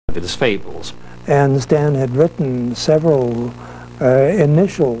his fables. And Stan had written several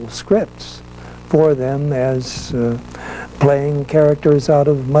initial scripts for them as playing characters out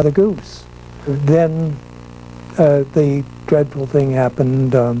of Mother Goose. Then the dreadful thing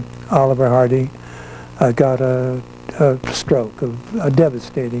happened. Oliver Hardy got a stroke, a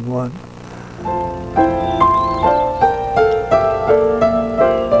devastating one.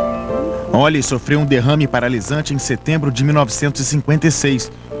 Ollie sofreu derrame paralisante em setembro de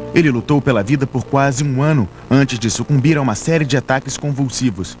 1956. Ele lutou pela vida por quase um ano antes de sucumbir a uma série de ataques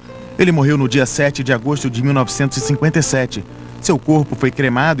convulsivos. Ele morreu no dia 7 de agosto de 1957. Seu corpo foi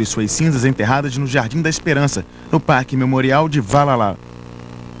cremado e suas cinzas enterradas no Jardim da Esperança, no Parque Memorial de Valhalla.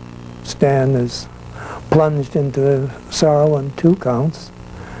 Stan is plunged into sorrow on 2 counts.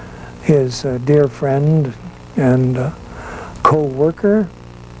 His dear friend and co-worker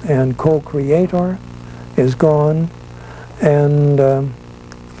and co-creator is gone, and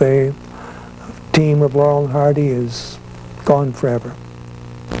the team of Laurel Hardy is gone forever.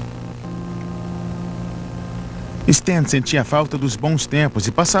 Stan sentia falta dos bons tempos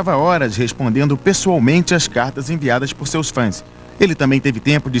e passava horas respondendo pessoalmente às cartas enviadas por seus fãs. Ele também teve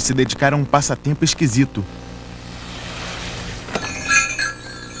tempo de se dedicar a um passatempo esquisito.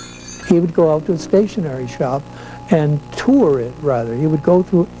 He would go out to a stationery shop and tour it, rather. He would go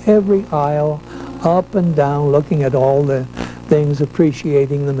through every aisle, up and down, looking at all the things,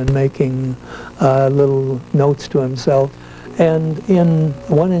 appreciating them and making little notes to himself. And in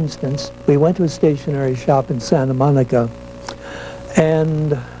one instance, we went to a stationery shop in Santa Monica,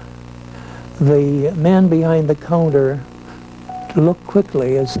 and the man behind the counter looked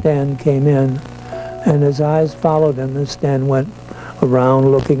quickly as Stan came in, and his eyes followed him as Stan went around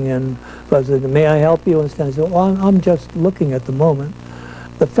looking in. I said, "May I help you?" And Stan said, "Well, I'm just looking at the moment."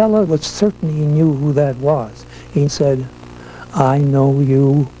 The fellow was certain he knew who that was. He said, "I know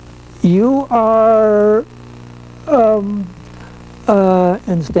you. You are..."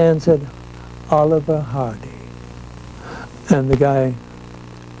 and Stan said, "Oliver Hardy." And the guy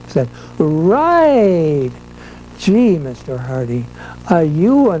said, "Right! Gee, Mr. Hardy,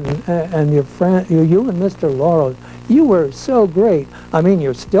 you and your friend, you and Mr. Laurel, you were so great. I mean,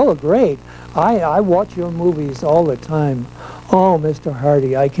 you're still great. I watch your movies all the time. Oh, Mr.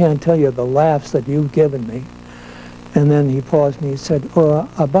 Hardy, I can't tell you the laughs that you've given me." And then he paused and he said,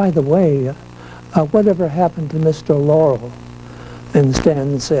 "By the way, whatever happened to Mr. Laurel?" And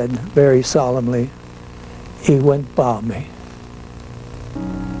Stan said very solemnly, "He went balmy."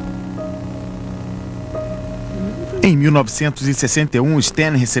 Em 1961,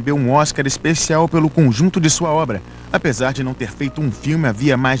 Stan recebeu um Oscar especial pelo conjunto de sua obra, apesar de não ter feito um filme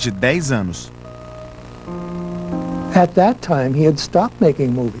havia mais de 10 anos. At that time, he had stopped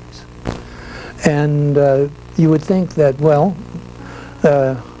making movies. And you would think that, well,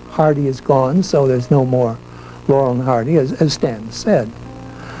 Hardy is gone, so there's no more Laurel and Hardy, as Stan said.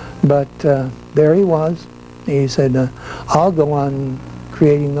 But there he was. He said, "I'll go on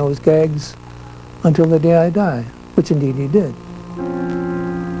creating those gags until the day I die," which indeed he did.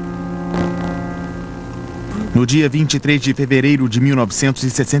 No dia 23 de fevereiro de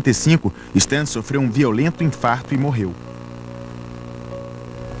 1965, Stan sofreu um violento infarto e morreu.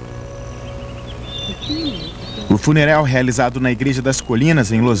 O funeral realizado na Igreja das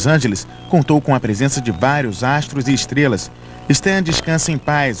Colinas, em Los Angeles, contou com a presença de vários astros e estrelas. Stan descansa em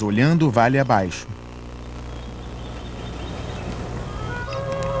paz, olhando o vale abaixo.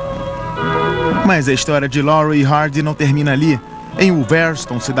 Mas a história de Laurel e Hardy não termina ali. Em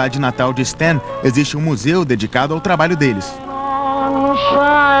Wolverhampton, cidade natal de Stan, existe um museu dedicado ao trabalho deles.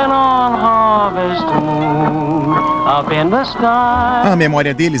 A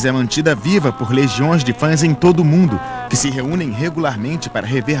memória deles é mantida viva por legiões de fãs em todo o mundo, que se reúnem regularmente para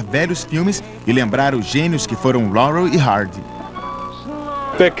rever velhos filmes e lembrar os gênios que foram Laurel e Hardy.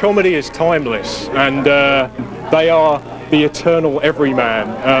 Their comedy is timeless, and they are the eternal everyman,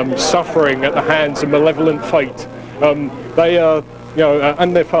 suffering at the hands of malevolent fate. They are,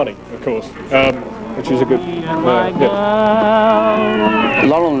 and they're funny, of course, which is a good.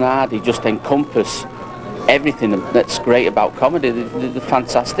 Laurel and Hardy just encompass everything that's great about comedy. They're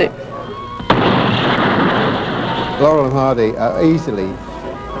fantastic. Laurel and Hardy are easily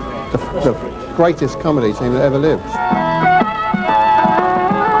the greatest comedy team that ever lived.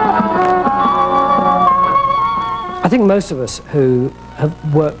 I think most of us who have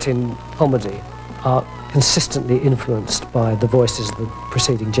worked in comedy are consistently influenced by the voices of the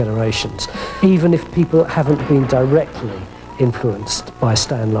preceding generations. Even if people haven't been directly influenced by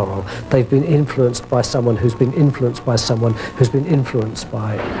Stan Laurel, they've been influenced by someone who's been influenced by someone who's been influenced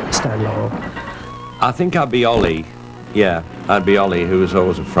by Stan Laurel. I think I'd be Ollie Yeah, I'd be Ollie, who has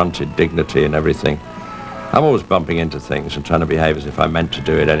always affronted dignity and everything. I'm always bumping into things and trying to behave as if I meant to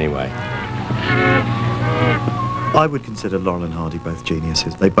do it anyway. I would consider Laurel and Hardy both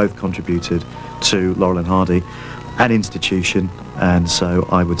geniuses. They both contributed to Laurel and Hardy, an institution, and so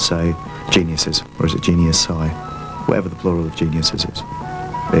I would say geniuses, or is it geniusi? Whatever the plural of geniuses is.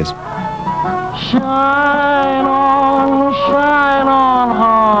 Shine on,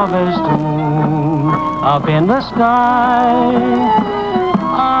 harvest moon, up in the sky.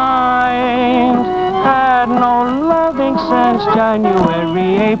 I ain't had no loving since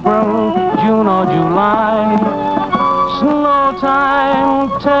January, April, June or July. No time,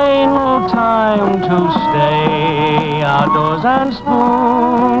 ta'n't no time to stay outdoors and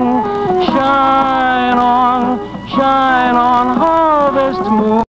spoon. Shine on,